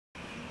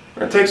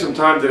We're going to take some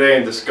time today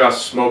and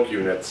discuss smoke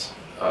units,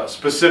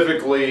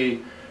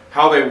 specifically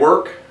how they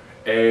work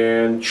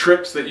and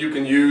tricks that you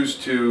can use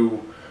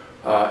to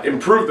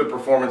improve the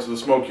performance of the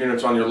smoke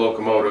units on your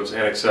locomotives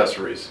and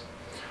accessories.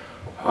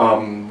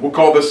 We'll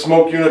call this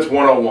Smoke Units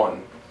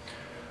 101.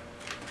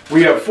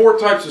 We have 4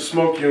 types of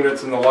smoke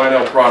units in the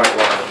Lionel product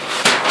line.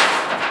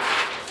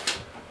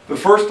 The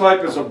first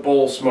type is a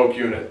bowl smoke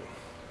unit.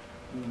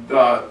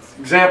 The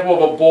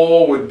example of a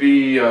bowl would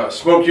be a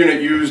smoke unit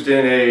used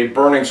in a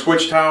burning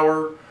switch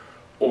tower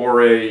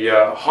or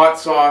a hot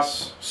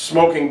sauce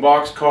smoking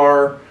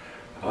boxcar.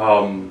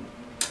 Can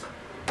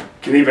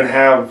even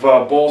have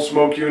bowl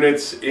smoke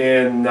units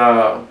in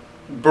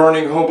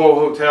burning hobo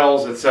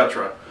hotels,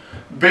 etc.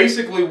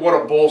 Basically, what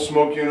a bowl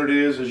smoke unit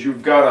is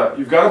you've got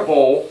a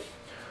bowl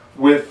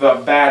with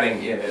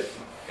batting in it,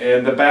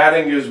 and the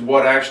batting is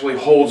what actually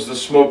holds the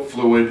smoke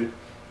fluid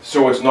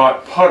so it's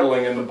not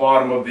puddling in the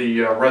bottom of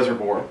the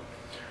reservoir.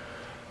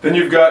 Then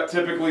you've got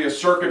typically a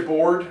circuit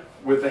board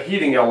with a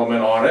heating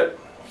element on it,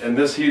 and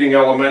this heating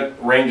element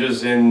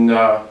ranges in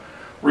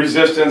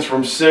resistance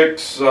from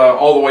 6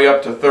 all the way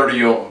up to 30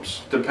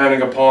 ohms,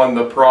 depending upon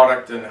the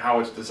product and how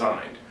it's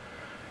designed.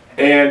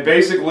 And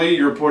basically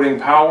you're putting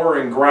power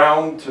and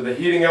ground to the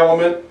heating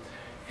element.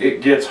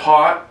 It gets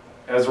hot.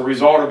 As a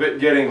result of it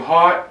getting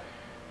hot,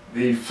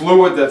 the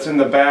fluid that's in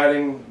the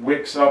batting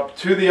wicks up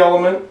to the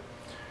element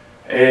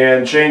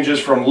and changes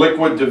from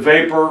liquid to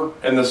vapor,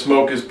 and the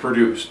smoke is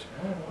produced.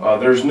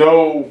 There's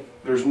no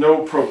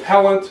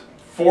propellant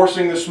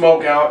forcing the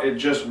smoke out. It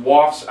just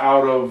wafts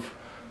out of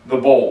the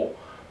bowl.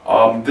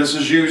 This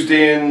is used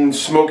in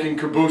smoking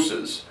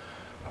cabooses.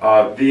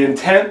 The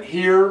intent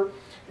here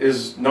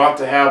is not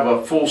to have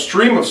a full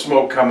stream of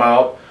smoke come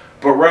out,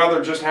 but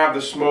rather just have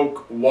the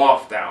smoke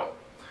waft out.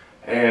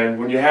 And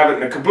when you have it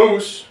in a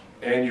caboose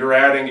and you're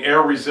adding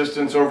air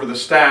resistance over the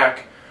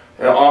stack,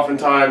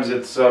 oftentimes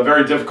it's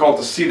very difficult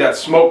to see that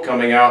smoke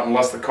coming out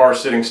unless the car is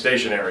sitting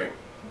stationary.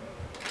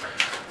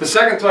 The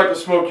second type of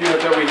smoke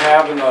unit that we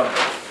have in the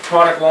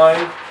product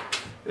line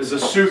is a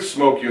Suth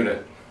smoke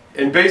unit.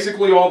 And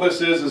basically all this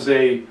is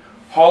a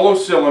hollow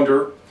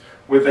cylinder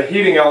with a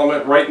heating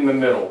element right in the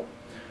middle.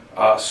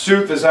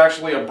 Suth is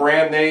actually a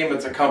brand name.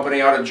 It's a company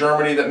out of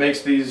Germany that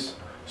makes these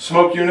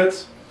smoke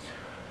units.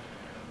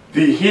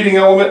 The heating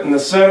element in the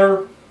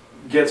center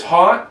gets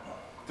hot.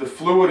 The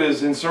fluid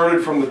is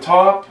inserted from the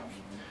top.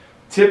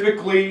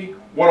 Typically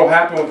what will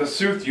happen with a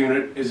Suth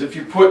unit is if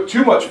you put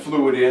too much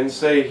fluid in,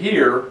 say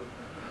here,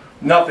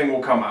 nothing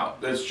will come out.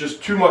 There's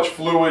just too much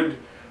fluid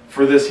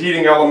for this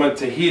heating element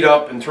to heat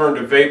up and turn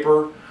to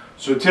vapor.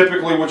 So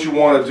typically what you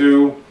want to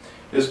do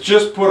is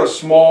just put a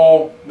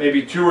small,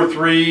 maybe 2 or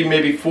 3,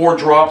 maybe 4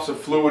 drops of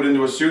fluid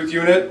into a Suth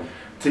unit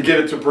to get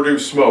it to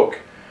produce smoke.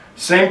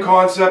 Same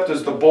concept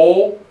as the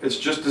bowl. It's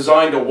just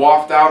designed to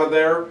waft out of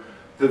there.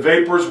 The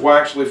vapors will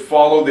actually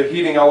follow the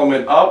heating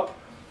element up,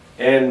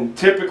 and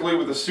typically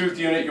with a Suth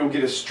unit you'll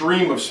get a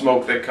stream of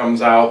smoke that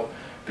comes out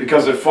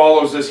because it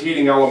follows this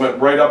heating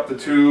element right up the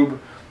tube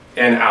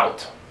and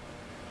out.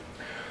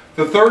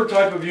 The third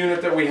type of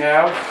unit that we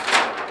have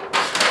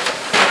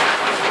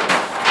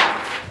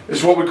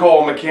is what we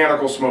call a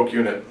mechanical smoke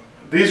unit.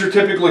 These are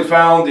typically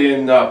found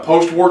in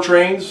post-war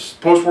trains,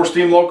 post-war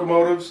steam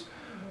locomotives.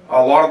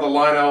 A lot of the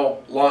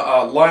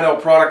Lionel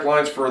product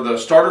lines for the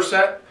starter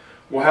set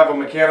will have a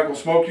mechanical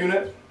smoke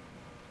unit.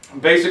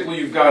 Basically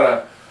you've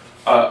got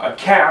a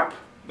cap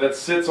that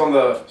sits on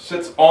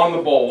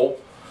the bowl,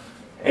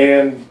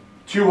 and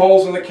 2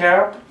 holes in the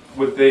cap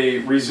with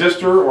a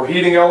resistor or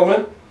heating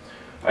element.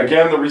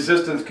 Again, the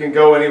resistance can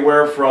go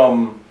anywhere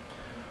from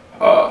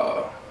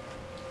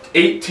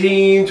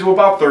 18 to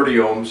about 30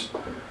 ohms.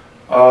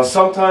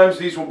 Sometimes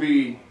these will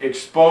be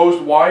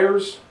exposed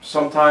wires,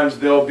 sometimes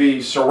they'll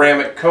be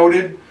ceramic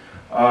coated.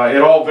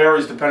 It all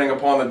varies depending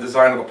upon the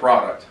design of the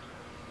product.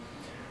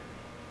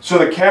 So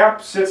the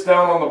cap sits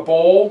down on the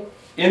bowl.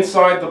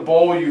 Inside the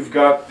bowl you've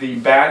got the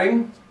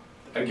batting.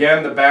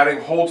 Again, the batting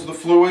holds the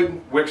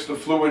fluid, wicks the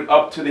fluid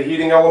up to the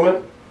heating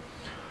element.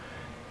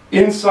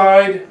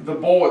 Inside the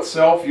bowl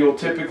itself you'll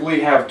typically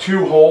have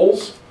 2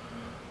 holes,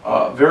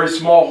 very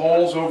small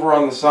holes over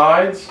on the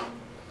sides.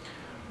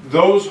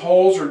 Those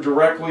holes are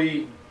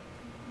directly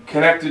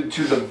connected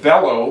to the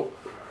bellow,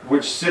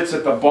 which sits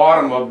at the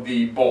bottom of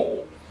the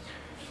bowl.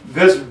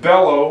 This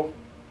bellow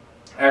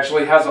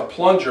actually has a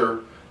plunger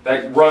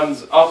that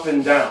runs up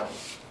and down,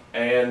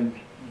 and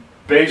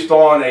based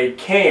on a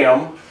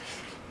cam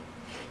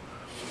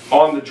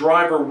on the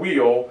driver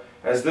wheel,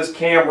 as this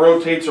cam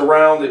rotates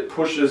around, it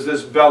pushes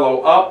this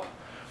bellow up,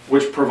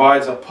 which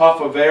provides a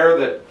puff of air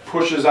that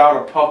pushes out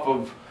a puff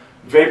of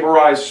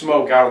vaporized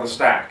smoke out of the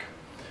stack.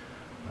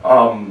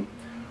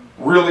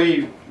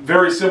 Really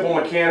very simple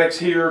mechanics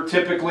here.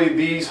 Typically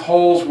these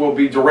holes will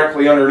be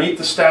directly underneath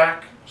the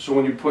stack, so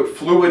when you put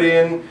fluid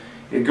in,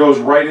 it goes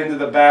right into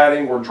the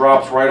batting or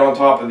drops right on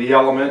top of the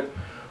element,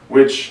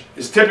 which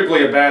is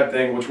typically a bad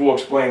thing, which we'll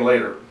explain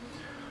later.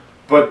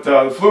 But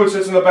the fluid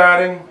sits in the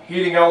batting,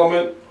 heating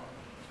element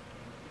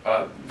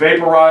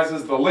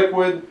vaporizes the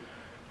liquid,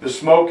 the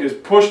smoke is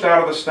pushed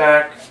out of the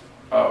stack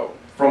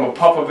from a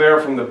puff of air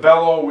from the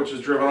bellow, which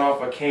is driven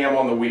off a cam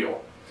on the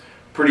wheel.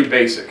 Pretty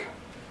basic.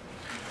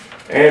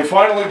 And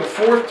finally, the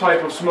fourth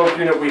type of smoke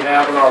unit we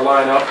have in our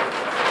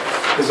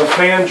lineup is a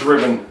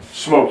fan-driven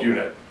smoke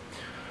unit.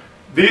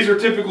 These are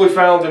typically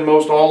found in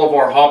most all of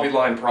our hobby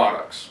line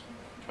products.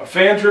 A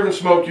fan-driven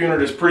smoke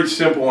unit is pretty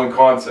simple in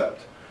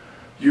concept.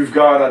 You've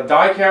got a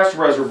die-cast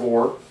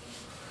reservoir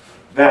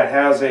that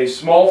has a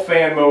small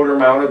fan motor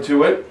mounted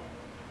to it.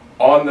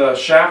 On the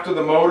shaft of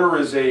the motor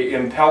is an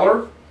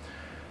impeller.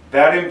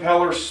 That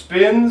impeller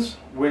spins,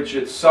 which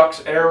it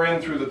sucks air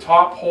in through the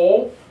top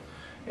hole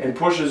and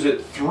pushes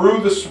it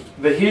through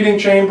the heating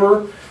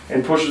chamber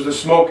and pushes the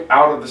smoke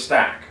out of the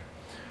stack.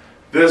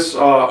 This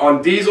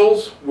on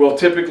diesels will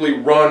typically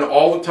run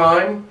all the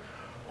time.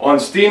 On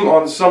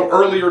some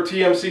earlier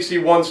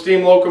TMCC1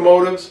 steam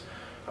locomotives,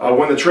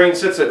 when the train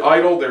sits at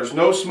idle, there's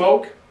no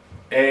smoke,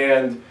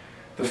 and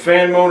the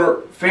fan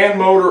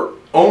motor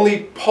only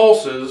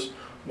pulses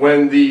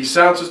when the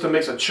sound system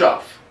makes a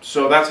chuff.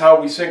 So that's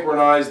how we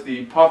synchronize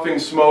the puffing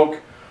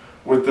smoke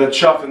with the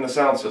chuff in the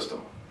sound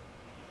system.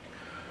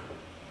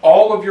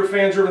 All of your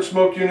fan-driven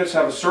smoke units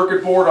have a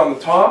circuit board on the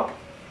top.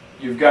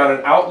 You've got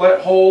an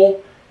outlet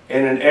hole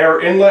and an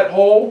air inlet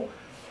hole,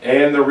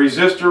 and the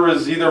resistor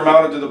is either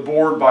mounted to the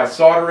board by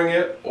soldering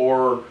it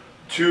or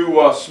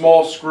two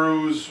small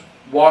screws,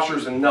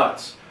 washers and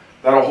nuts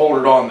that'll hold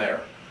it on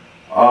there.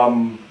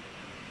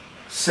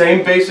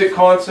 Same basic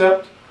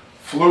concept.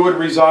 Fluid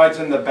resides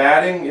in the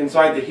batting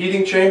inside the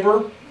heating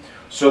chamber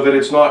so that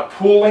it's not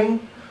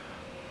pooling.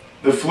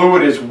 The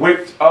fluid is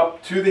wicked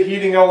up to the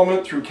heating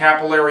element through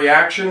capillary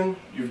action.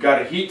 You've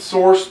got a heat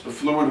source, the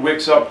fluid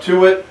wicks up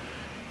to it.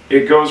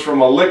 It goes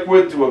from a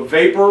liquid to a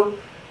vapor,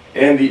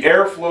 and the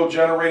airflow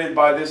generated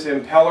by this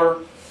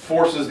impeller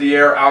forces the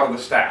air out of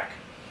the stack.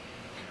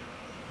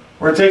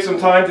 We're going to take some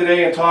time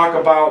today and talk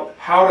about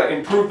how to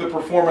improve the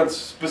performance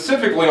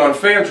specifically on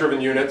fan-driven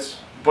units,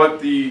 but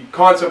the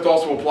concept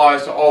also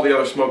applies to all the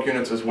other smoke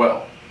units as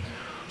well.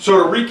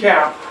 So to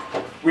recap,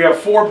 we have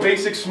four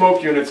basic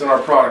smoke units in our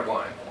product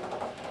line.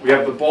 We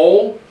have the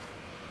bowl,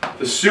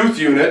 the Sooth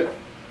unit,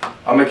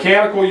 a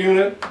mechanical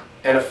unit,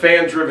 and a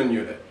fan-driven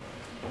unit.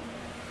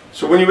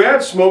 So when you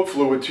add smoke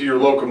fluid to your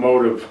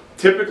locomotive,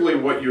 typically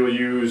what you'll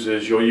use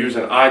is you'll use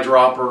an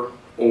eyedropper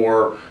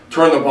or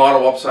turn the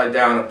bottle upside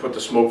down and put the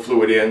smoke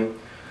fluid in.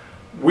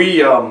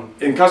 We,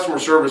 in customer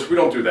service, we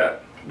don't do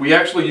that. We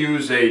actually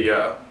use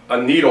a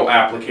needle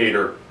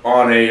applicator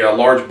on a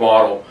large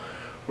bottle.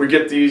 We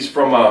get these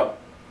from a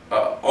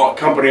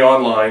company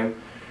online,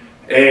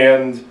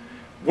 and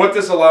what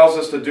this allows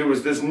us to do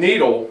is this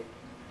needle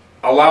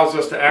allows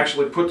us to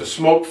actually put the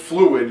smoke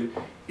fluid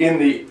in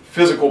the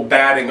physical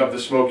batting of the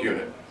smoke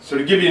unit. So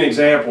to give you an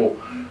example,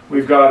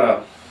 we've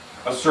got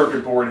a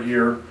circuit board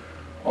here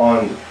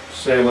on,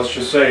 say, let's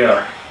just say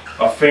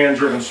a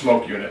fan-driven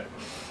smoke unit.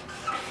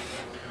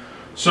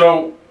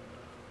 So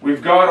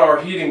we've got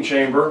our heating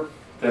chamber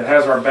that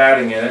has our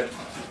batting in it,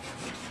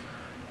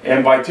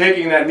 and by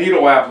taking that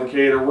needle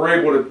applicator, we're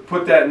able to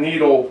put that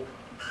needle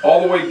all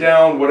the way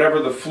down whatever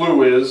the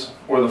flue is,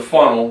 or the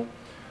funnel,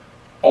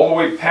 all the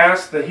way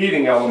past the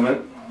heating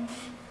element,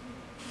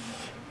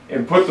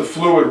 and put the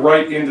fluid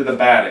right into the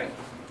batting.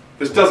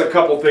 This does a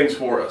couple things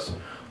for us.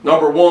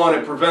 Number one,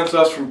 it prevents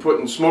us from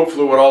putting smoke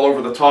fluid all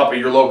over the top of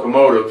your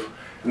locomotive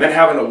and then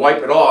having to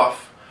wipe it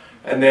off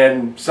and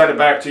then send it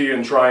back to you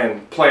and try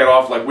and play it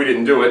off like we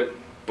didn't do it,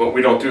 but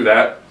we don't do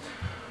that.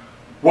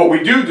 What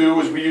we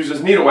do is we use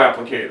this needle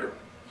applicator.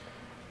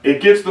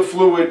 It gets the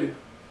fluid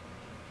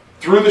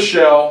through the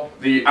shell,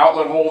 the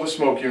outlet hole of the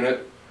smoke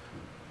unit,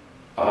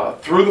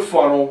 through the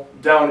funnel,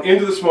 down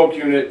into the smoke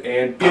unit,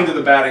 and into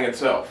the batting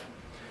itself.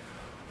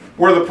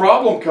 Where the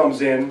problem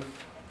comes in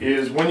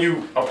is when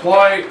you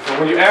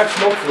add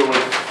smoke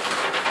fluid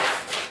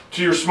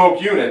to your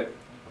smoke unit,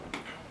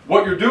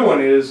 what you're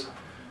doing is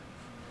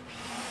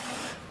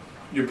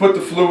you put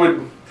the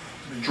fluid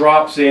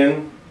drops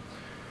in,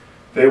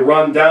 they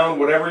run down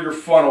whatever your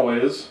funnel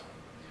is,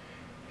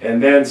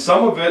 and then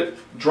some of it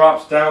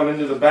drops down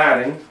into the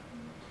batting,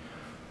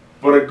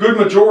 but a good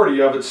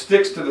majority of it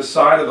sticks to the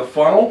side of the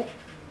funnel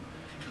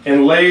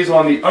and lays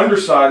on the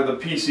underside of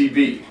the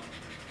PCB.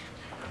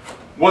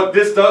 What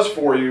this does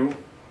for you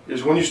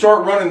is when you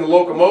start running the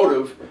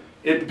locomotive,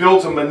 it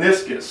builds a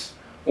meniscus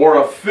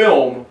or a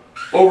film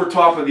over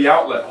top of the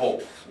outlet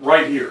hole,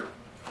 right here.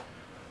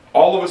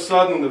 All of a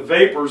sudden, the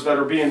vapors that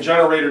are being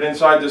generated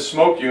inside this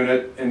smoke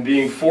unit and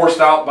being forced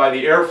out by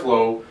the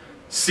airflow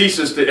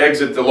ceases to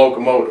exit the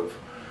locomotive.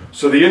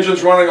 So the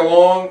engine's running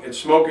along, it's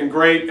smoking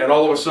great, and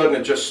all of a sudden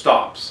it just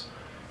stops.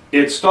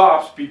 It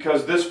stops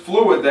because this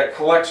fluid that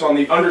collects on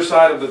the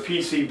underside of the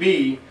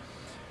PCB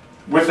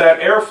with that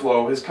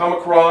airflow has come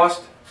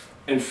across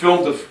and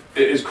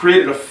has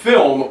created a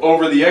film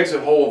over the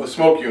exit hole of the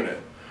smoke unit.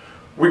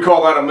 We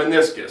call that a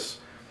meniscus.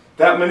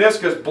 That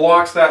meniscus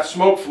blocks that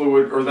smoke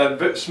fluid or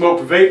that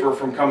smoke vapor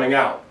from coming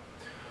out.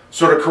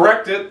 So to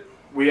correct it,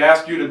 we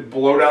ask you to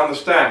blow down the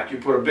stack. You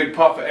put a big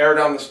puff of air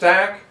down the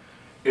stack,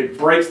 it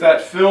breaks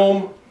that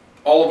film,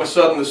 all of a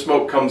sudden the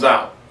smoke comes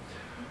out.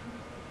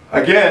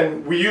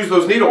 Again, we use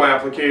those needle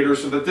applicators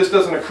so that this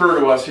doesn't occur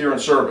to us here in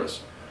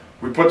service.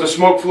 We put the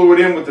smoke fluid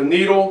in with the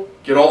needle,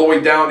 get all the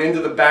way down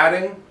into the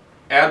batting,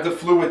 add the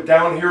fluid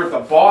down here at the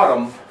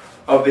bottom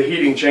of the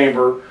heating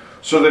chamber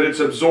so that it's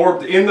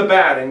absorbed in the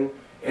batting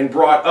and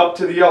brought up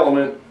to the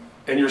element,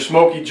 and your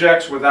smoke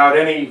ejects without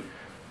any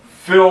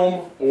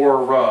film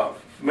or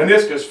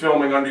meniscus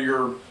filming under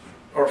your,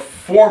 or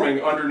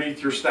forming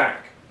underneath your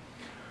stack.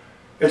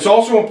 It's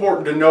also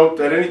important to note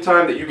that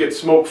anytime that you get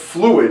smoke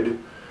fluid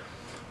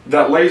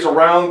that lays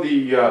around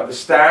the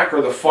stack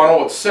or the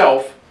funnel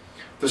itself,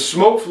 the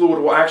smoke fluid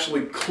will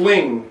actually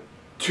cling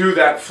to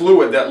that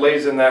fluid that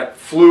lays in that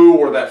flue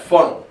or that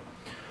funnel.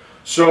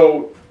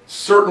 So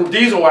certain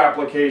diesel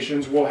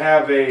applications will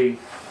have a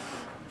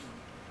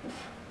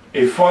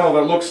funnel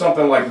that looks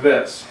something like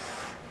this,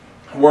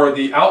 where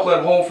the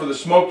outlet hole for the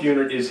smoke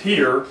unit is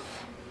here.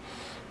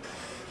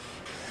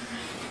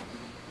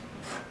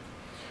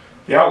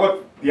 The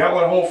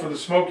outlet hole for the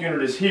smoke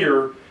unit is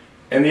here,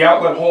 and the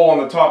outlet hole on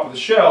the top of the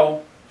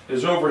shell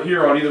is over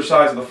here on either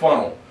side of the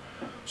funnel.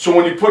 So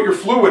when you put your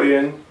fluid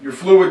in, your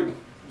fluid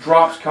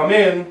drops come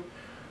in,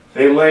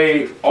 they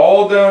lay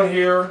all down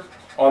here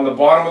on the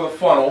bottom of the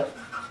funnel.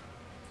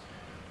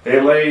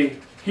 They lay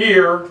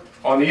here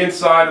on the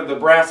inside of the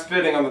brass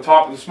fitting on the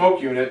top of the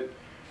smoke unit,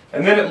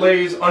 and then it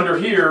lays under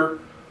here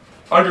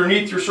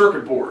underneath your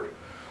circuit board.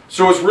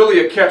 So it's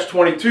really a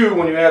catch-22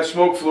 when you add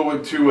smoke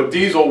fluid to a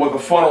diesel with a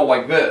funnel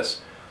like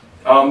this.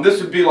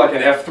 This would be like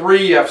an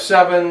F3,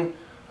 F7,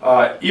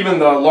 even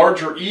the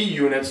larger E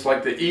units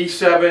like the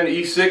E7,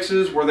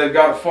 E6s, where they've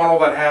got a funnel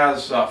that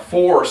has 4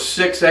 or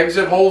 6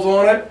 exit holes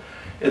on it.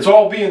 It's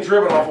all being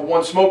driven off of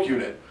one smoke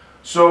unit.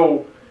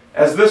 So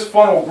as this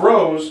funnel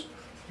grows,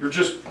 you're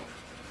just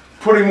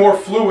putting more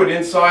fluid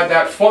inside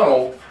that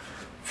funnel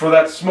for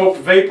that smoke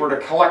vapor to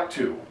collect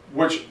to,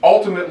 which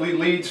ultimately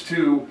leads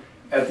to,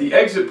 at the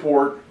exit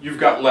port, you've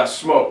got less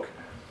smoke.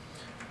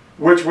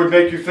 Which would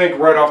make you think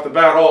right off the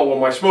bat, oh, well,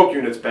 my smoke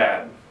unit's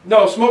bad.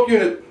 No, smoke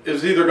unit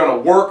is either going to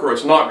work or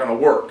it's not going to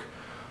work.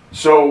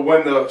 So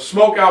when the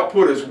smoke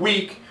output is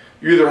weak,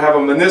 you either have a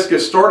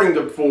meniscus starting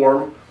to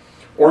form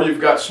or you've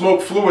got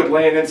smoke fluid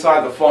laying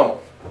inside the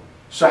funnel.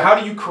 So how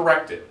do you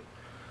correct it?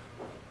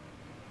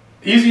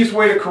 The easiest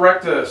way to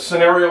correct a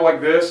scenario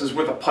like this is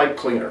with a pipe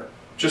cleaner.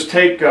 Just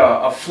take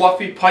a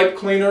fluffy pipe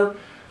cleaner,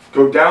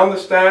 go down the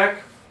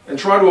stack, and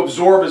try to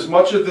absorb as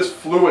much of this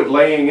fluid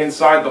laying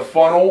inside the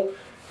funnel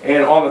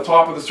and on the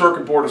top of the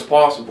circuit board as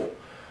possible.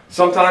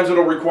 Sometimes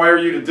it'll require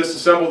you to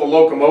disassemble the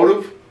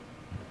locomotive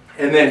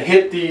and then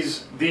hit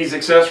these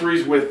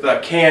accessories with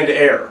canned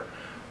air.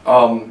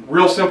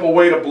 Real simple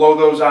way to blow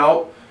those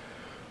out.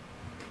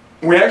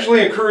 We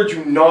actually encourage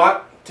you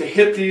not to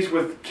hit these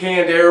with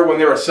canned air when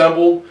they're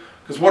assembled,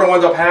 because what will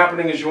end up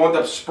happening is you end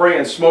up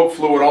spraying smoke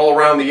fluid all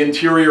around the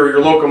interior of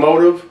your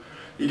locomotive.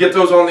 You get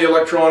those on the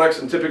electronics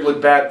and typically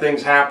bad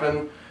things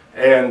happen,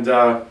 and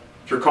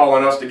you're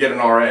calling us to get an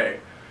RA.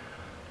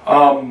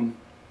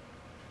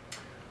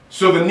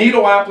 So the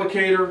needle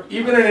applicator,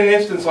 even in an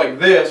instance like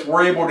this,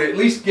 we're able to at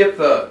least get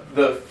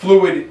the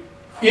fluid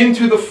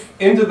through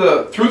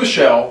the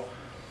shell,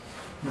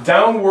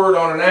 downward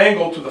on an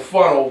angle to the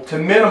funnel to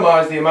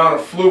minimize the amount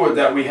of fluid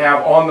that we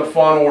have on the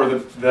funnel or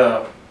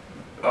the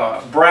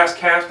brass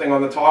casting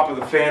on the top of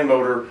the fan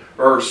motor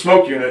or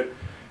smoke unit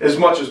as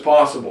much as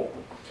possible.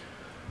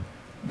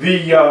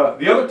 The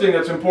other thing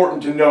that's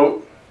important to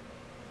note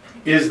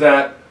is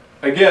that,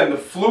 again, the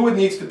fluid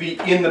needs to be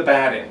in the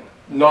batting,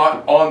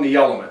 not on the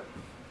element.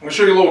 I'm going to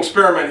show you a little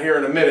experiment here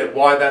in a minute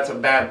why that's a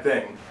bad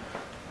thing.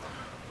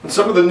 In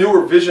some of the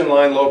newer Vision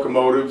Line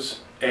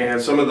locomotives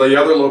and some of the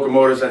other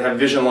locomotives that have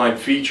Vision Line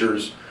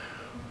features,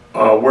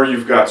 where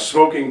you've got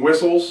smoking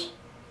whistles,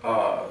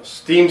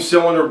 steam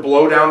cylinder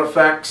blowdown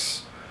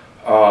effects,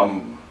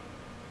 I'm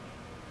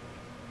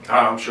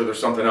sure there's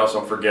something else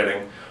I'm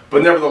forgetting,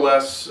 but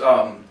nevertheless,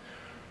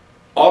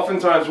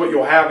 oftentimes what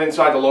you'll have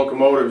inside the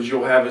locomotives,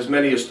 you'll have as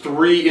many as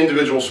 3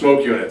 individual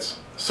smoke units,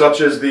 such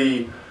as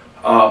the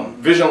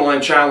Vision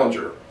Line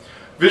Challenger.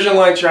 Vision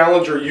Line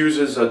Challenger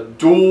uses a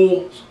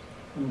dual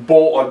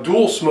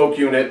smoke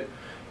unit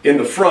in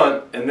the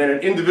front and then an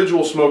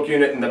individual smoke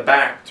unit in the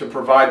back to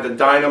provide the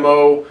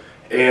dynamo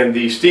and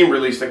the steam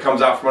release that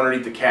comes out from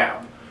underneath the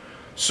cab.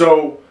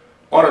 So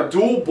on a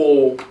dual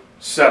bowl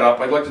setup,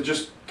 I'd like to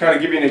just kind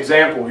of give you an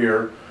example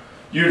here.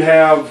 You'd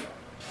have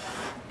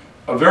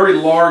a very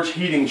large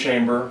heating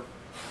chamber.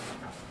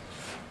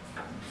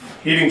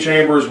 Heating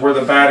chamber is where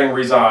the batting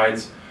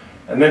resides.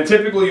 And then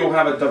typically you'll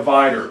have a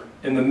divider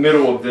in the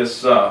middle of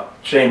this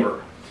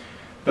chamber.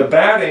 The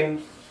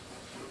batting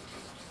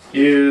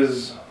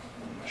is,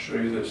 I'll show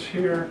you this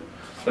here,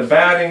 the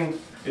batting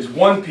is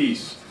one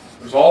piece.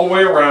 It goes all the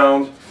way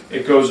around,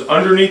 it goes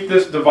underneath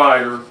this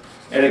divider,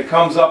 and it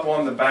comes up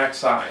on the back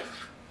side.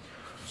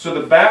 So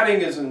the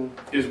batting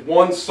is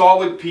one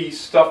solid piece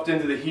stuffed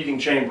into the heating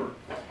chamber.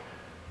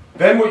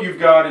 Then what you've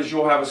got is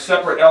you'll have a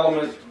separate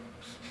element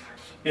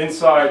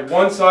inside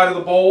one side of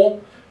the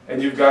bowl,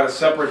 and you've got a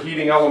separate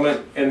heating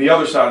element in the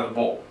other side of the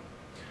bowl.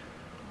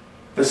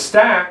 The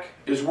stack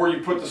is where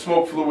you put the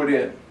smoke fluid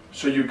in.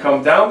 So you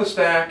come down the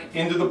stack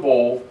into the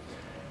bowl.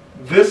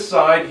 This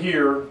side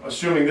here,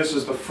 assuming this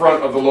is the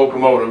front of the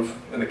locomotive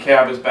and the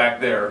cab is back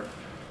there,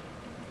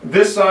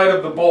 this side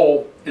of the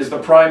bowl is the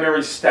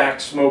primary stack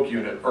smoke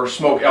unit or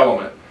smoke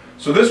element.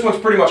 So this one's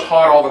pretty much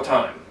hot all the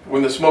time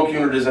when the smoke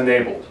unit is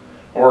enabled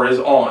or is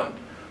on.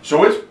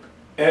 So it's,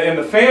 and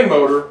the fan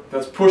motor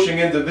that's pushing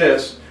into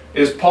this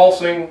is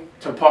pulsing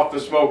to puff the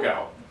smoke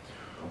out.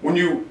 When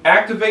you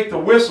activate the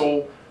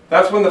whistle,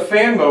 that's when the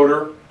fan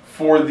motor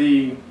for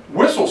the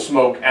whistle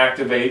smoke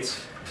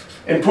activates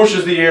and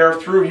pushes the air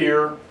through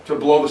here to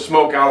blow the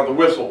smoke out of the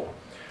whistle.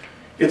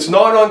 It's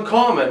not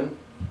uncommon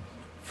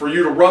for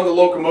you to run the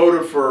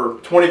locomotive for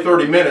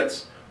 20-30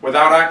 minutes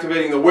without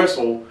activating the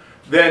whistle,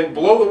 then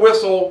blow the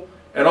whistle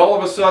and all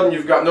of a sudden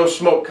you've got no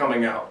smoke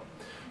coming out.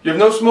 You have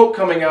no smoke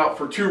coming out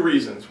for two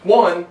reasons.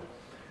 One,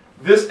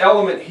 this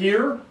element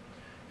here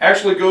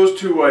actually goes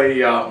to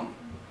a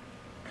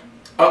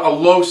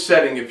low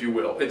setting, if you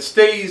will. It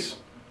stays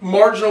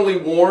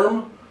marginally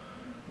warm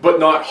but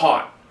not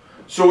hot.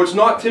 So it's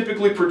not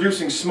typically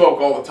producing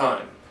smoke all the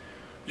time.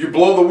 You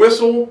blow the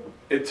whistle,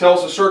 it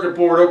tells the circuit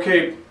board,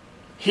 okay,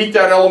 heat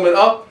that element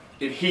up.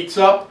 It heats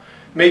up.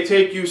 May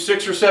take you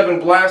 6 or 7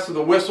 blasts of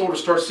the whistle to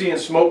start seeing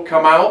smoke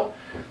come out.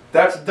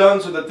 That's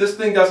done so that this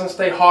thing doesn't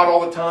stay hot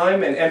all the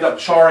time and end up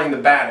charring the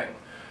batting.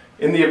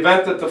 In the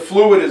event that the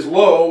fluid is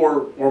low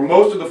or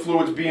most of the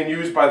fluid's being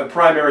used by the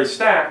primary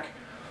stack,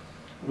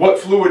 what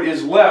fluid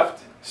is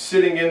left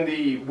sitting in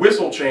the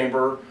whistle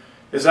chamber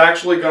is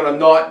actually going to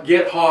not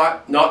get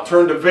hot, not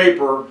turn to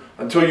vapor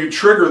until you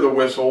trigger the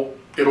whistle.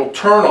 It'll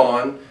turn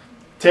on,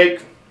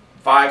 take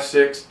 5,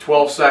 6,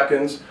 12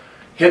 seconds,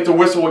 hit the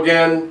whistle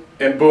again,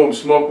 and boom,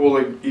 smoke will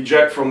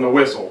eject from the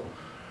whistle.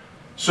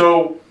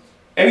 So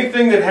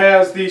anything that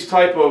has these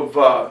type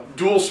of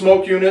dual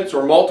smoke units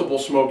or multiple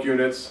smoke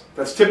units,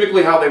 that's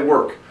typically how they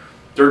work.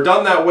 They're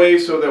done that way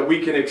so that we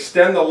can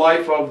extend the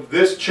life of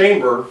this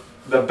chamber,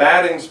 the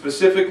batting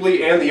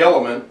specifically and the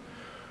element,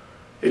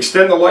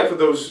 extend the life of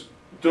those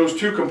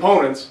two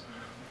components.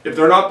 If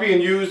they're not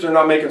being used, they're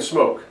not making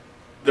smoke.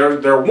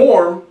 They're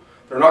warm,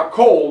 they're not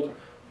cold,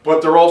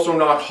 but they're also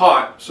not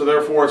hot, so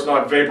therefore it's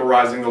not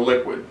vaporizing the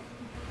liquid.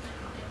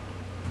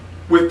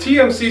 With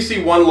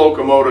TMCC1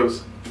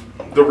 locomotives,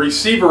 the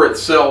receiver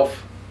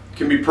itself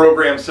can be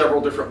programmed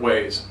several different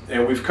ways,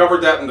 and we've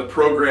covered that in the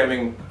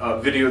programming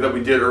video that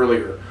we did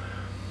earlier.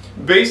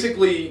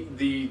 Basically,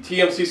 the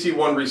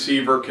TMCC1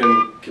 receiver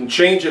can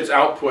change its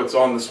outputs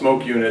on the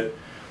smoke unit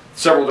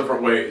several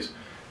different ways.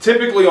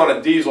 Typically on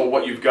a diesel,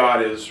 what you've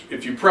got is,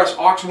 if you press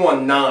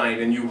aux1 9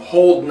 and you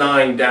hold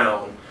 9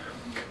 down,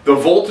 the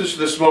voltage to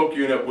the smoke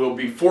unit will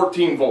be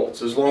 14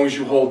 volts as long as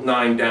you hold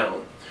 9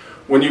 down.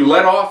 When you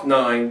let off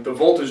 9, the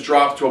voltage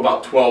drops to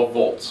about 12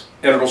 volts,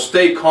 and it'll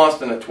stay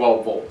constant at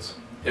 12 volts,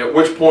 at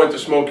which point the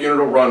smoke unit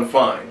will run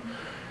fine.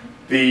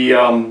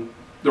 The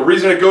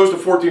reason it goes to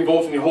 14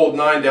 volts when you hold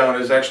 9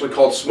 down is actually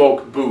called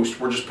smoke boost.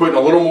 We're just putting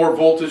a little more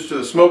voltage to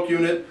the smoke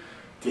unit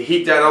to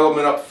heat that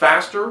element up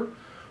faster.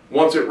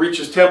 Once it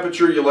reaches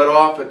temperature, you let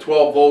off at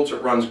 12 volts, it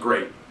runs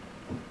great.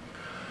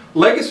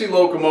 Legacy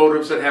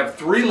locomotives that have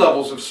 3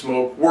 levels of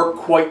smoke work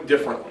quite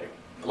differently.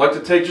 I'd like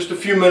to take just a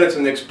few minutes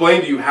and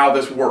explain to you how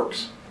this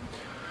works.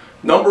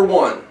 Number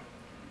 1,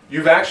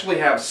 you actually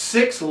have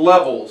 6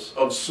 levels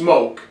of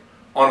smoke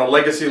on a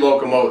legacy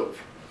locomotive.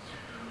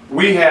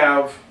 We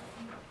have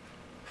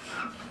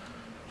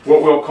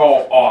what we'll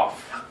call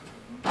off.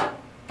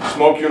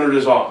 Smoke unit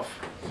is off.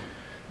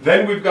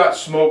 Then we've got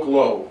smoke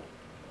low.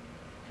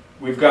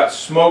 We've got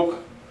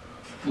smoke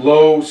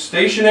low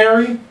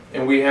stationary,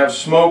 and we have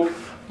smoke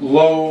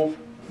low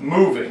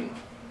moving.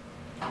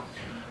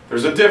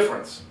 There's a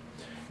difference.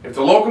 If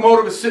the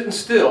locomotive is sitting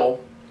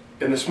still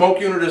and the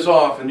smoke unit is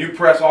off and you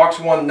press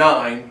aux1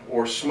 9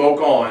 or smoke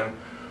on,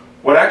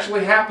 what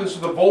actually happens to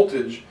the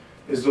voltage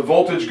is the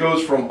voltage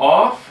goes from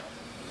off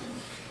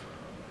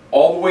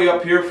all the way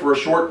up here for a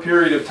short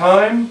period of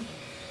time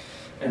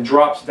and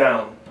drops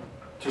down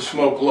to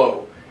smoke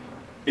low.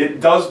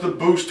 It does the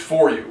boost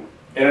for you.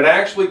 And it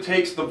actually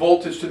takes the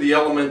voltage to the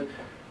element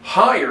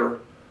higher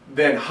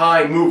than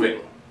high moving.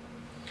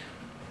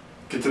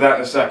 Get to that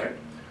in a second.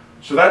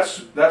 So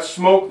that's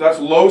smoke, that's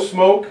low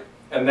smoke,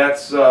 and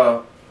that's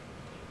low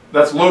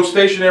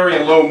stationary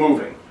and low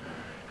moving.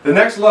 The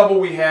next level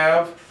we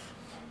have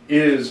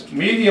is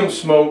medium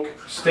smoke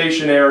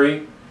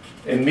stationary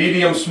and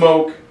medium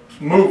smoke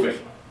moving.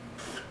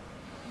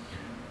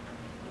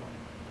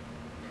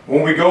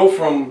 When we go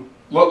from,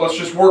 let's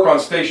just work on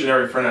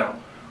stationary for now.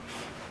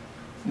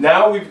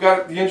 Now we've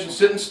got the engine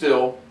sitting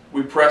still,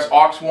 we press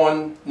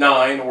aux1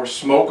 9 or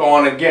smoke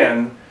on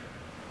again.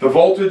 The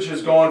voltage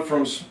has gone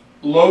from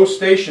low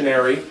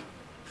stationary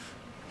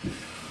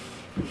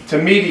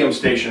to medium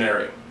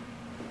stationary.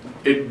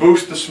 It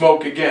boosts the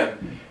smoke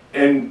again.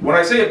 And when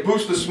I say it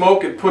boosts the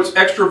smoke, it puts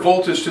extra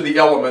voltage to the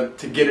element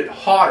to get it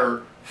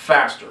hotter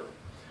faster.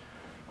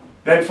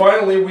 Then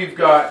finally we've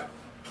got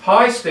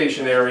high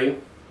stationary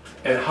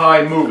and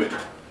high moving.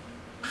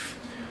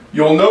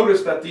 You'll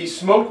notice that these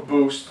smoke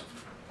boosts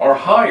are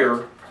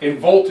higher in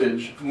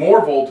voltage,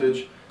 more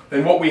voltage,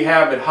 than what we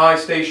have at high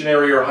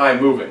stationary or high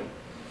moving.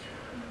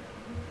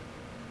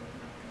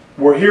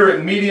 We're here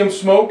at medium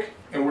smoke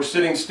and we're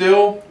sitting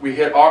still. We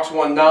hit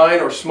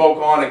aux-1-9 or smoke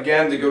on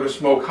again to go to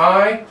smoke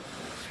high.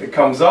 It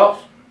comes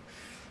up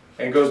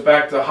and goes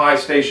back to high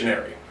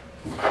stationary.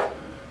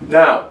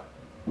 Now,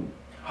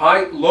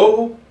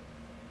 low,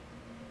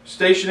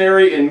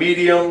 stationary, and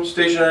medium,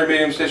 stationary,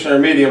 medium, stationary,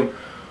 medium.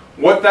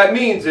 What that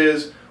means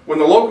is when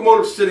the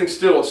locomotive's sitting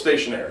still, it's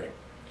stationary.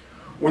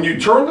 When you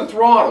turn the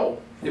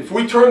throttle, if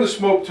we turn the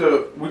smoke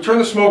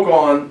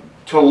on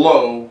to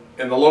low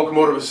and the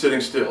locomotive is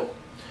sitting still,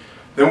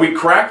 then we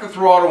crack the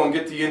throttle and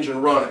get the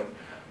engine running.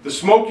 The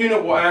smoke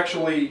unit will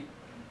actually,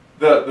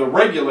 the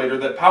regulator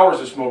that powers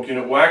the smoke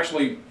unit will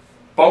actually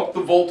bump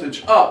the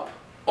voltage up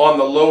on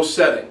the low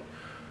setting.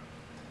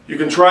 You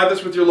can try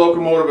this with your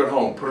locomotive at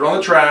home. Put it on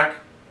the track,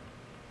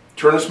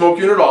 turn the smoke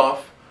unit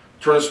off,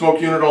 turn the smoke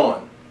unit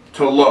on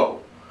to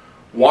low.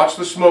 Watch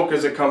the smoke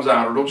as it comes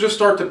out. It'll just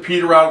start to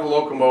peter out of the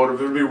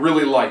locomotive. It'll be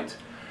really light.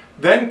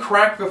 Then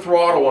crack the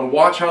throttle and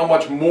watch how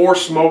much more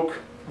smoke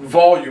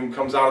volume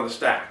comes out of the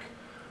stack.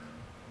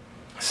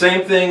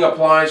 Same thing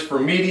applies for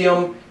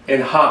medium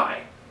and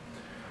high.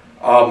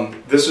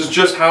 This is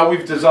just how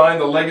we've designed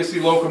the legacy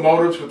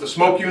locomotives with the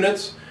smoke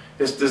units.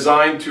 It's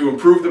designed to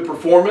improve the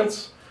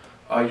performance.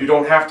 You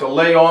don't have to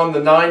lay on the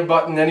 9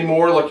 button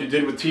anymore like you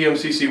did with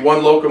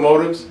TMCC1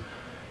 locomotives.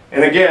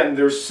 And again,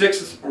 there's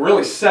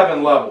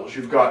 7 levels.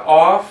 You've got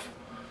off,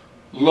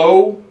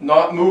 low,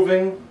 not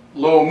moving,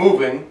 low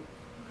moving,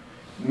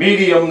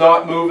 medium,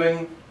 not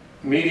moving,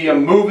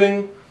 medium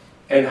moving,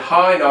 and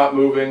high, not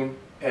moving,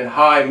 and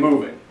high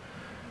moving.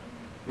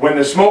 When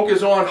the smoke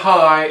is on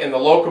high and the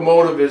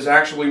locomotive is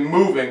actually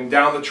moving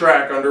down the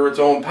track under its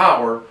own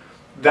power,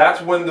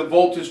 that's when the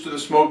voltage to the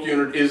smoke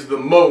unit is the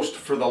most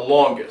for the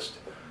longest.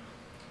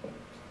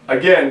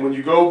 Again, when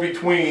you go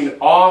between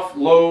off,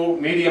 low,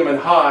 medium, and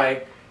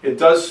high, it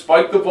does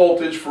spike the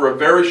voltage for a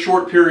very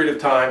short period of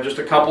time, just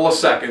a couple of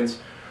seconds,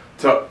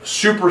 to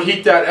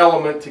superheat that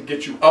element to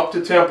get you up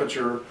to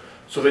temperature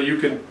so that you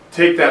can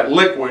take that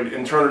liquid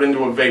and turn it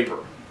into a vapor.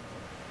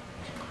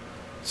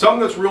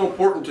 Something that's real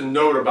important to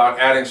note about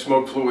adding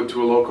smoke fluid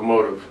to a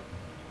locomotive.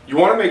 You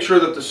want to make sure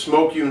that the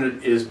smoke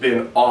unit has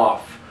been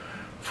off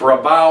for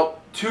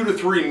about 2 to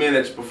 3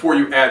 minutes before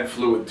you add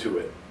fluid to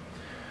it.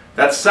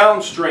 That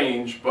sounds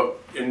strange, but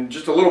in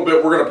just a little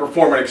bit we're going to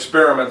perform an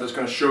experiment that's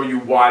going to show you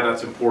why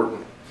that's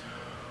important.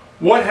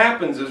 What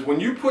happens is when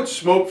you put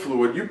smoke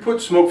fluid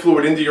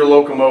into your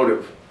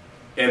locomotive,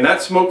 and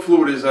that smoke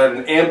fluid is at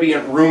an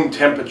ambient room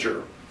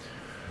temperature.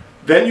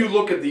 Then you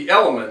look at the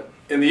element,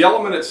 and the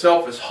element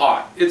itself is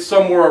hot. It's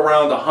somewhere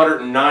around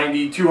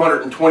 190,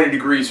 220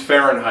 degrees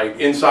Fahrenheit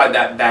inside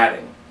that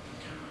batting.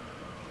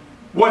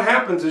 What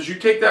happens is you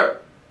take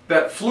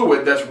that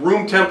fluid that's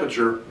room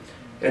temperature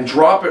and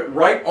drop it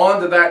right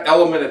onto that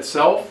element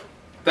itself.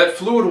 That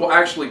fluid will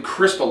actually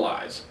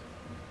crystallize.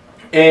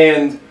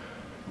 And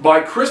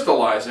by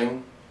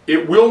crystallizing,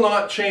 it will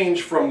not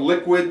change from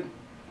liquid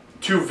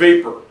to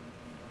vapor.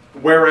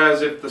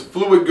 Whereas if the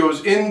fluid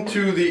goes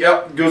into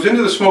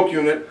the smoke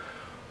unit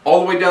all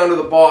the way down to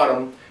the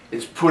bottom,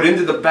 it's put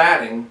into the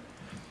batting,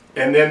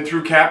 and then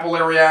through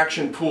capillary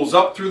action pulls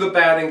up through the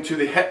batting to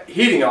the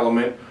heating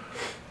element.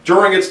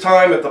 During its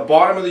time at the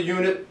bottom of the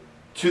unit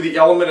to the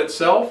element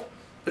itself,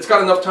 it's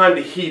got enough time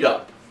to heat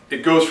up.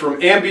 It goes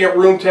from ambient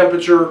room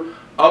temperature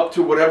up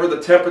to whatever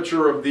the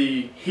temperature of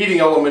the heating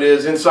element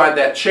is inside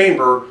that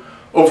chamber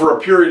over a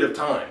period of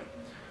time.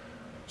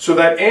 So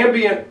that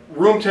ambient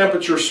room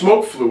temperature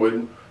smoke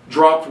fluid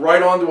dropped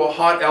right onto a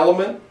hot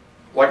element,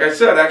 like I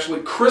said,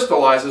 actually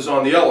crystallizes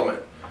on the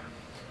element.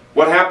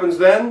 What happens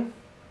then?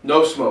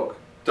 No smoke.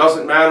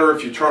 Doesn't matter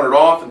if you turn it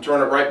off and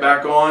turn it right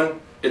back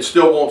on, it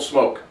still won't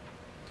smoke.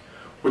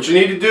 What you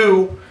need to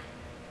do,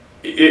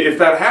 if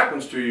that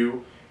happens to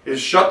you, is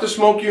shut the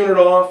smoke unit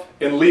off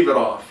and leave it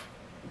off.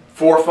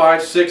 4,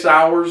 5, 6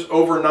 hours,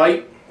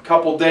 overnight,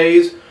 couple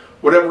days,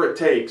 whatever it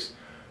takes.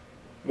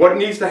 What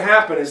needs to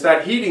happen is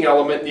that heating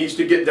element needs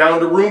to get down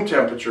to room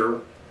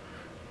temperature.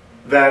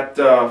 That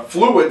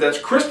fluid that's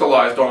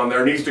crystallized on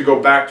there needs to go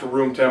back to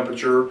room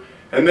temperature,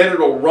 and then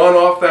it'll run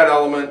off that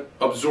element,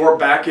 absorb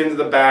back into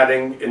the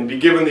batting, and be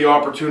given the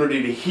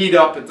opportunity to heat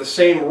up at the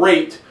same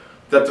rate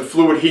that the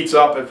fluid heats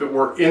up if it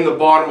were in the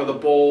bottom of the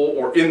bowl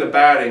or in the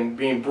batting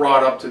being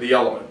brought up to the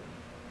element.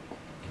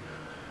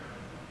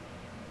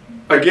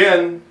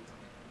 Again,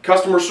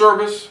 customer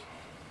service,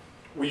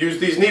 we use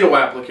these needle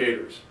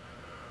applicators.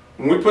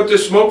 When we put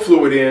this smoke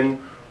fluid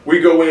in, we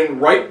go in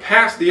right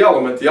past the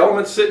element. The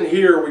element's sitting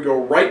here, we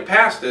go right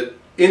past it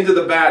into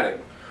the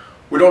batting.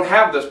 We don't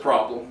have this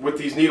problem with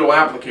these needle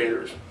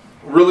applicators.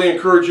 Really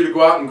encourage you to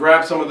go out and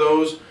grab some of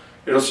those.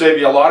 It'll save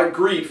you a lot of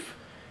grief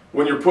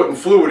when you're putting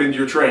fluid into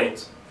your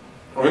trains.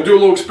 I'm going to do a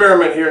little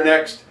experiment here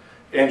next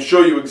and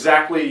show you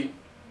exactly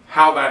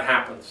how that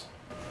happens.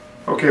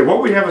 Okay,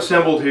 what we have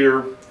assembled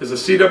here is a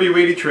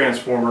CW80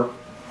 transformer,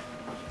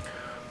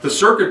 the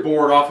circuit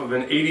board off of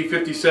an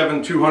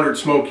 8057-200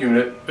 smoke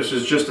unit. This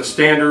is just a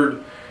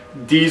standard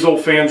diesel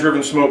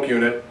fan-driven smoke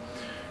unit.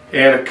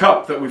 and a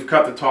cup that we've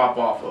cut the top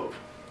off of.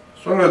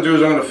 So what I'm going to do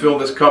is I'm going to fill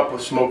this cup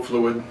with smoke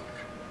fluid.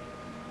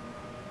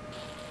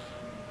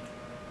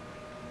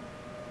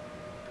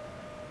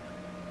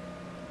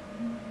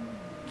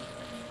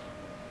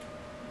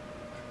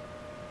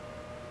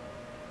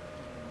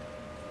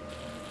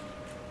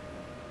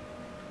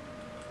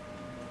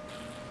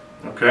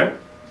 Okay.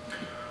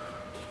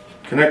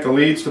 Connect the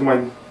leads to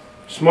my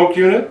smoke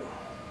unit.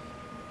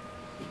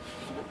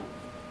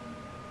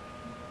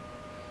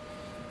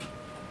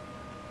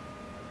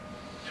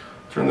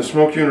 Turn the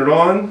smoke unit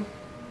on.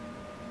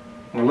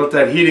 I'm going to let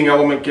that heating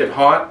element get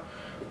hot.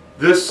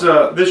 This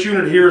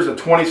unit here is a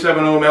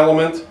 27 ohm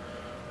element.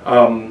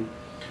 You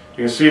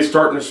can see it's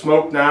starting to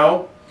smoke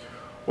now.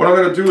 What I'm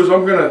going to do is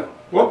I'm going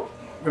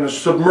to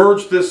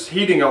submerge this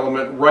heating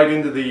element right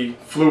into the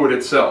fluid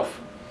itself.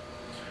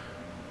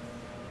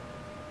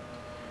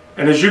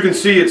 And as you can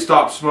see, it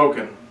stopped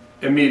smoking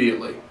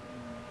immediately.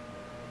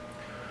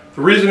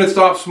 The reason it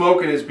stopped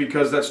smoking is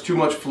because that's too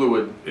much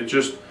fluid.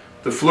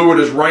 The fluid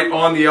is right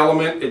on the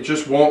element. It's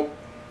just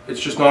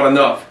not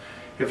enough.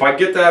 If I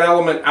get that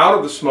element out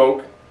of the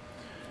smoke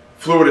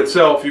fluid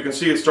itself, you can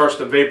see it starts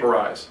to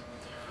vaporize.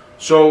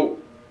 So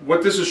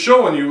what this is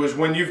showing you is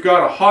when you've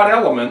got a hot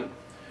element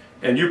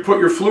and you put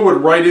your fluid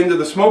right into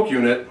the smoke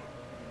unit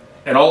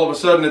and all of a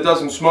sudden it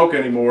doesn't smoke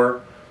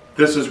anymore,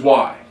 this is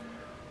why.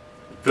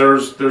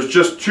 There's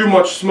just too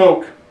much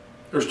smoke.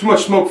 There's too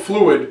much smoke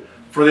fluid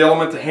for the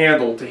element to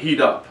handle, to heat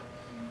up.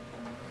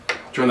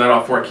 Turn that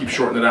off before I keep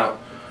shorting it out.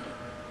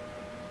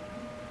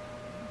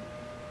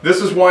 This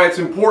is why it's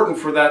important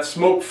for that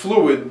smoke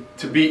fluid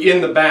to be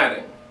in the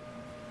batting.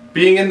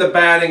 Being in the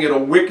batting,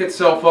 it'll wick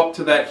itself up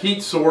to that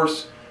heat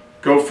source,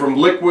 go from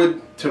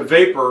liquid to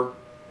vapor,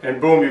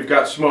 and boom, you've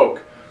got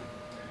smoke.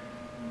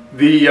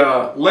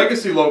 The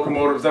legacy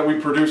locomotives that we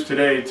produce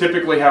today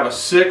typically have a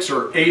 6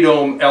 or 8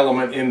 ohm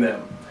element in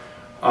them.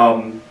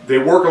 They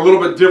work a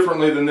little bit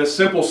differently than this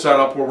simple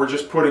setup where we're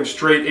just putting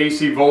straight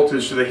AC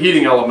voltage to the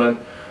heating element.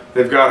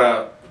 They've got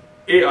a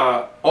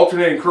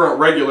alternating current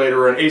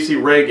regulator, an AC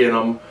reg in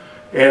them,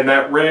 and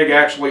that reg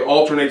actually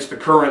alternates the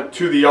current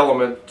to the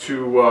element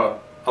to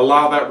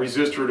allow that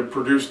resistor to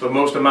produce the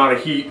most amount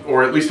of heat,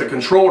 or at least a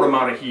controlled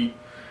amount of heat,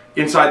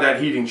 inside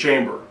that heating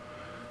chamber.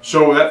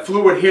 So that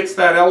fluid hits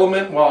that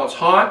element while it's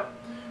hot,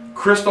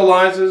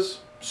 crystallizes,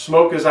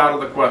 smoke is out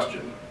of the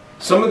question.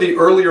 Some of the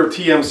earlier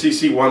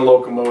TMCC1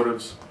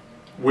 locomotives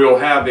will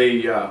have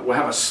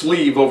a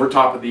sleeve over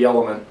top of the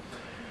element.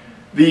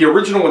 The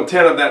original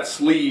intent of that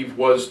sleeve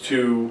was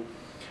to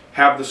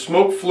have the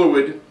smoke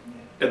fluid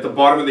at the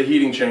bottom of the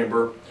heating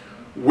chamber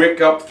wick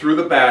up through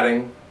the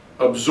batting,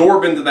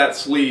 absorb into that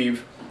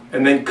sleeve,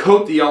 and then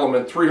coat the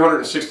element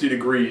 360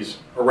 degrees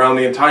around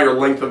the entire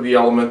length of the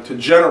element to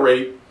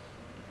generate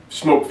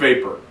smoke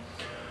vapor.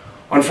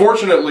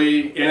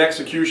 Unfortunately, in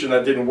execution,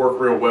 that didn't work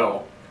real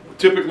well.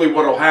 Typically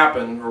what will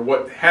happen, or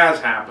what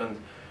has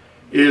happened,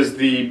 is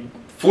the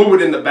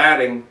fluid in the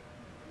batting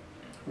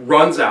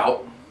runs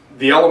out.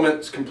 The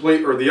element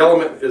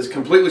is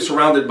completely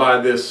surrounded by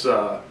this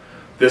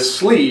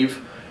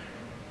sleeve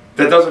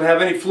that doesn't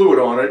have any fluid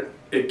on it.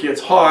 It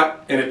gets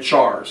hot and it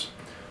chars.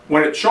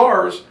 When it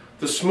chars,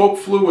 the smoke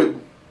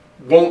fluid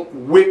won't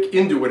wick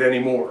into it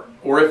anymore,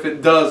 or if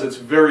it does, it's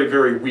very,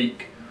 very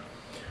weak.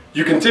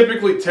 You can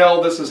typically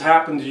tell this has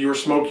happened to your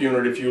smoke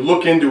unit if you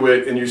look into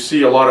it and you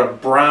see a lot of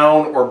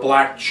brown or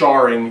black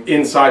charring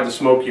inside the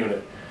smoke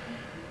unit.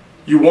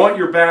 You want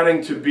your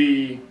batting to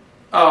be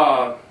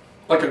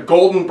like a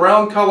golden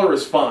brown color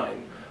is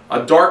fine.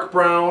 A dark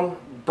brown,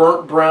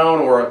 burnt brown,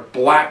 or a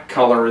black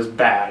color is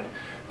bad.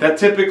 That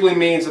typically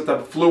means that the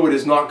fluid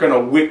is not going to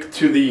wick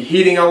to the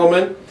heating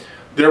element,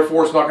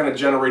 therefore it's not going to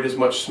generate as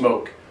much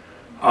smoke.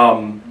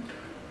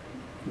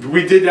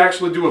 We did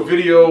actually do a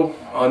video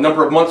a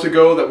number of months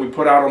ago that we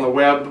put out on the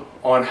web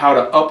on how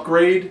to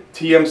upgrade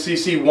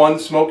TMCC1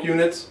 smoke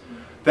units.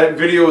 That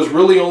video is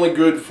really only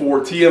good for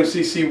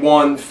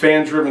TMCC1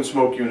 fan-driven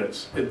smoke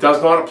units. It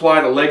does not apply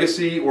to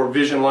legacy or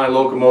Vision line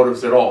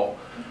locomotives at all.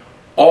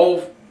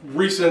 All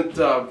recent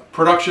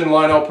production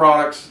Lionel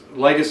products,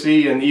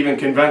 legacy and even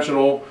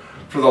conventional,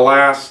 for the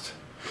last,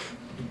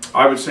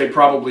 I would say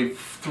probably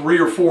 3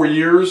 or 4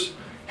 years,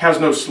 has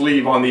no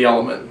sleeve on the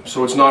element,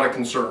 so it's not a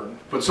concern.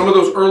 But some of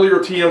those earlier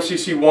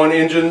TMCC1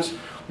 engines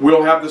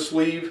will have the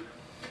sleeve.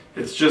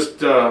 It's just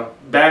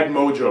bad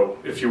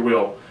mojo, if you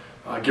will.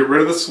 Get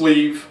rid of the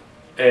sleeve,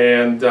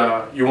 and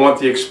you want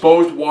the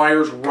exposed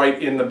wires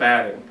right in the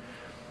batting.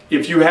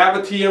 If you have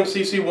a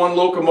TMCC1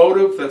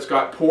 locomotive that's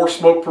got poor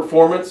smoke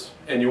performance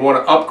and you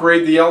want to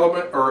upgrade the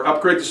element or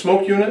upgrade the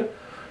smoke unit,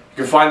 you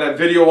can find that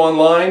video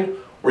online,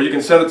 or you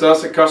can send it to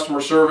us at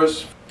customer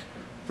service.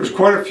 There's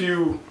quite a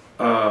few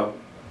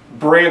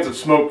brands of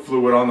smoke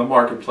fluid on the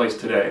marketplace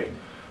today.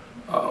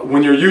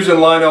 When you're using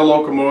Lionel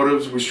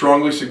locomotives, we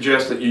strongly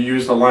suggest that you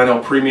use the Lionel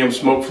Premium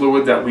Smoke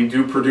Fluid that we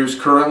do produce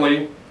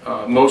currently.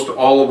 Most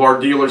all of our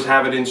dealers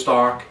have it in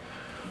stock.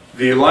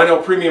 The Lionel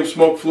Premium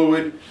Smoke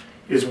Fluid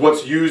is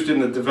what's used in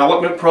the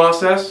development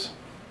process.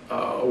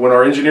 When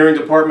our engineering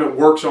department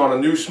works on a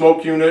new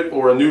smoke unit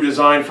or a new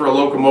design for a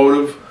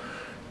locomotive,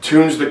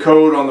 tunes the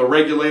code on the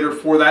regulator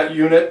for that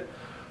unit.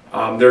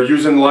 They're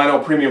using Lionel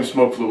Premium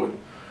Smoke Fluid.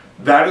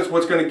 That is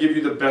what's going to give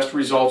you the best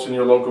results in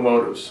your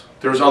locomotives.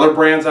 There's other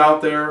brands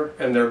out there,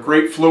 and they're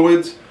great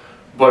fluids,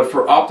 but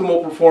for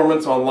optimal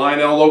performance on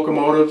Lionel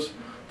locomotives,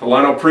 the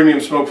Lionel Premium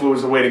Smoke Fluid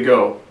is the way to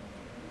go.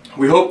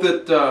 We hope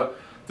that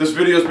this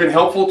video has been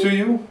helpful to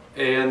you,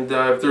 and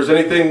if there's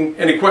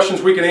any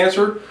questions we can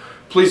answer,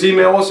 please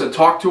email us at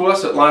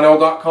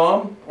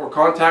talktous@lionel.com or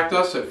contact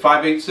us at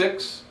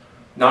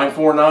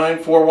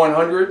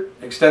 586-949-4100,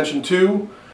 extension 2.